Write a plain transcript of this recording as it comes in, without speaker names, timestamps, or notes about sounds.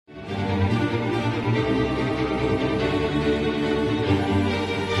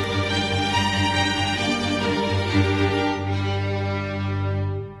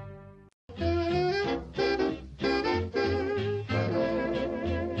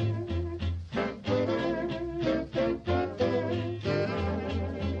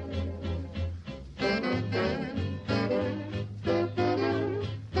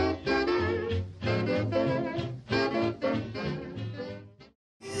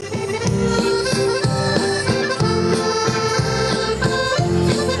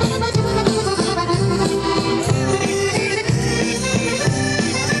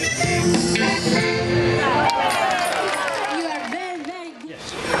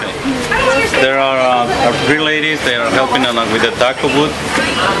there are three ladies. They are helping with the taco booth.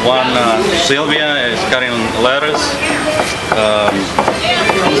 One, Sylvia, is cutting lettuce.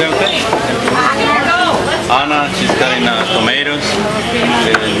 Anna, she's cutting tomatoes.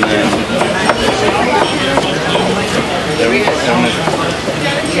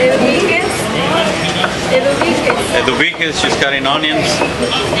 Eduviges, she's cutting onions.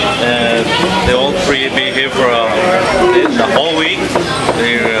 They all three be here for the whole week.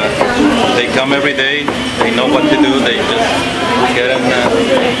 They come every day. They know what to do. They just get in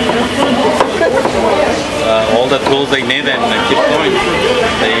all the tools they need and keep going.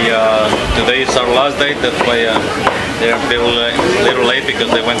 Today is our last day. That's why they're a little late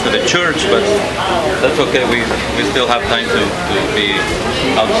because they went to the church. But that's okay. We still have time to be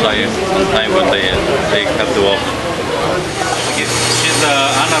outside on time when they have to off. She's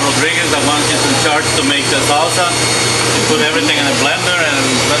Ana Rodriguez, the one she's in charge to make the salsa. She put everything in a blender and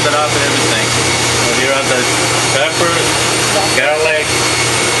blend it up and everything. So here are the peppers, garlic,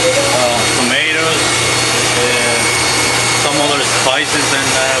 tomatoes, some other spices, and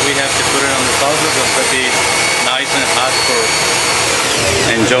we have to put it on the salsa so it's pretty nice and hot for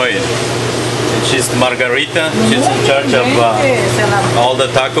enjoy it. And she's Margarita. She's in charge of all the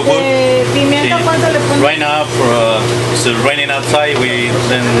taco booth. Right now, it's raining outside. We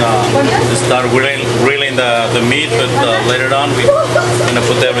then start grilling the meat, but later on we're gonna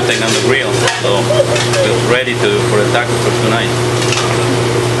put everything on the grill. So it's ready for the taco for tonight.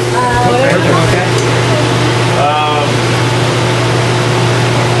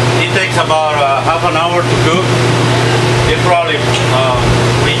 It takes about half an hour to cook. It probably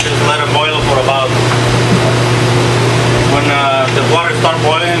we just let it boil for about, when the water starts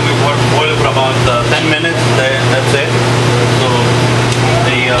boiling, we boil it for about 10 minutes. That's it. So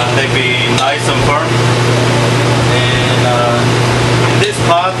they be nice and firm. And in this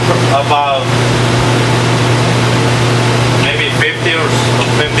pot, about maybe 50 or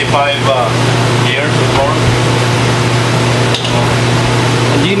 55 years before.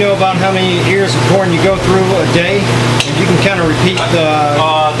 Do you know about how many ears of corn you go through a day? If you can kind of repeat the...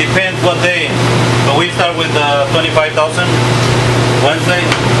 Depends what day. But we start with 25,000 Wednesday,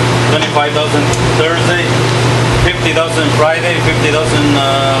 25,000 Thursday, 50,000 Friday, 50,000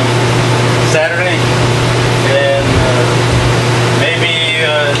 Saturday, and maybe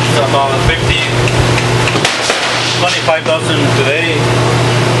it's about 25,000 today,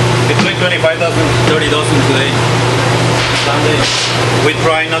 between 25,000 and 30,000 today. Sunday. We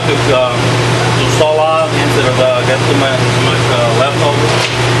try not to stall out instead of get too much leftover.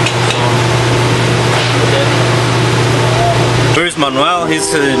 Here's Manuel.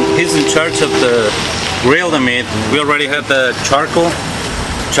 He's in charge of the grill the meat. We already had the charcoal.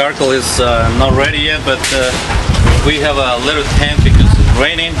 Charcoal is not ready yet, but we have a little tent because it's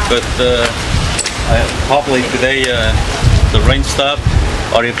raining. But hopefully today the rain stopped,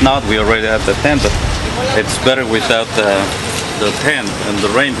 or if not, we already have the tent. But it's better without the tent and the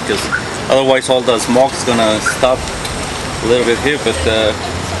rain, because otherwise all the smoke is gonna stop a little bit here. But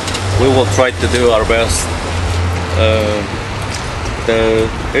we will try to do our best.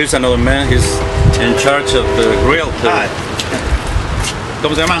 Here's another man. He's in charge of the grill too. Hi.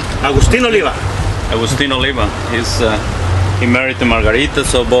 ¿Cómo se llama? Agustín Oliva. Agustín Oliva. He married to Margarita,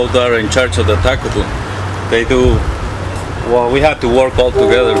 so both are in charge of the taco booth. They do. Well, we have to work all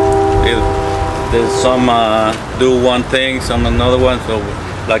together. There's some do one thing, some another one. So,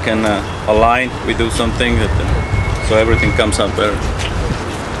 like in a line, we do something so everything comes out better.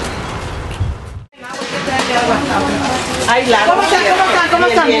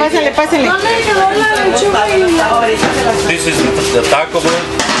 This is the taco booth.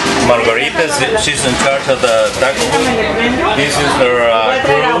 Margarita, she's in charge of the taco booth. This is her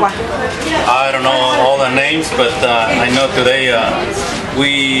crew. I don't know all the names, but I know today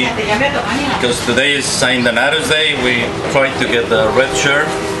because today is Saint Donato's Day, we tried to get the red shirt.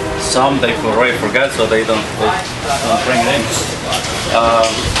 Some they already forgot, so they don't bring it in.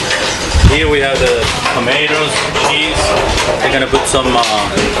 Here we have the tomatoes, cheese. They're gonna put some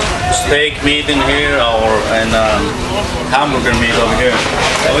steak meat in here, and hamburger meat over here.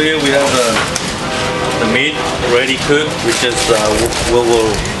 Over here we have the meat ready cooked. We just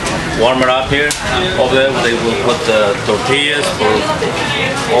we'll warm it up here. Over there they will put the tortillas for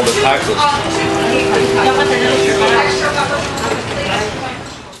all the tacos.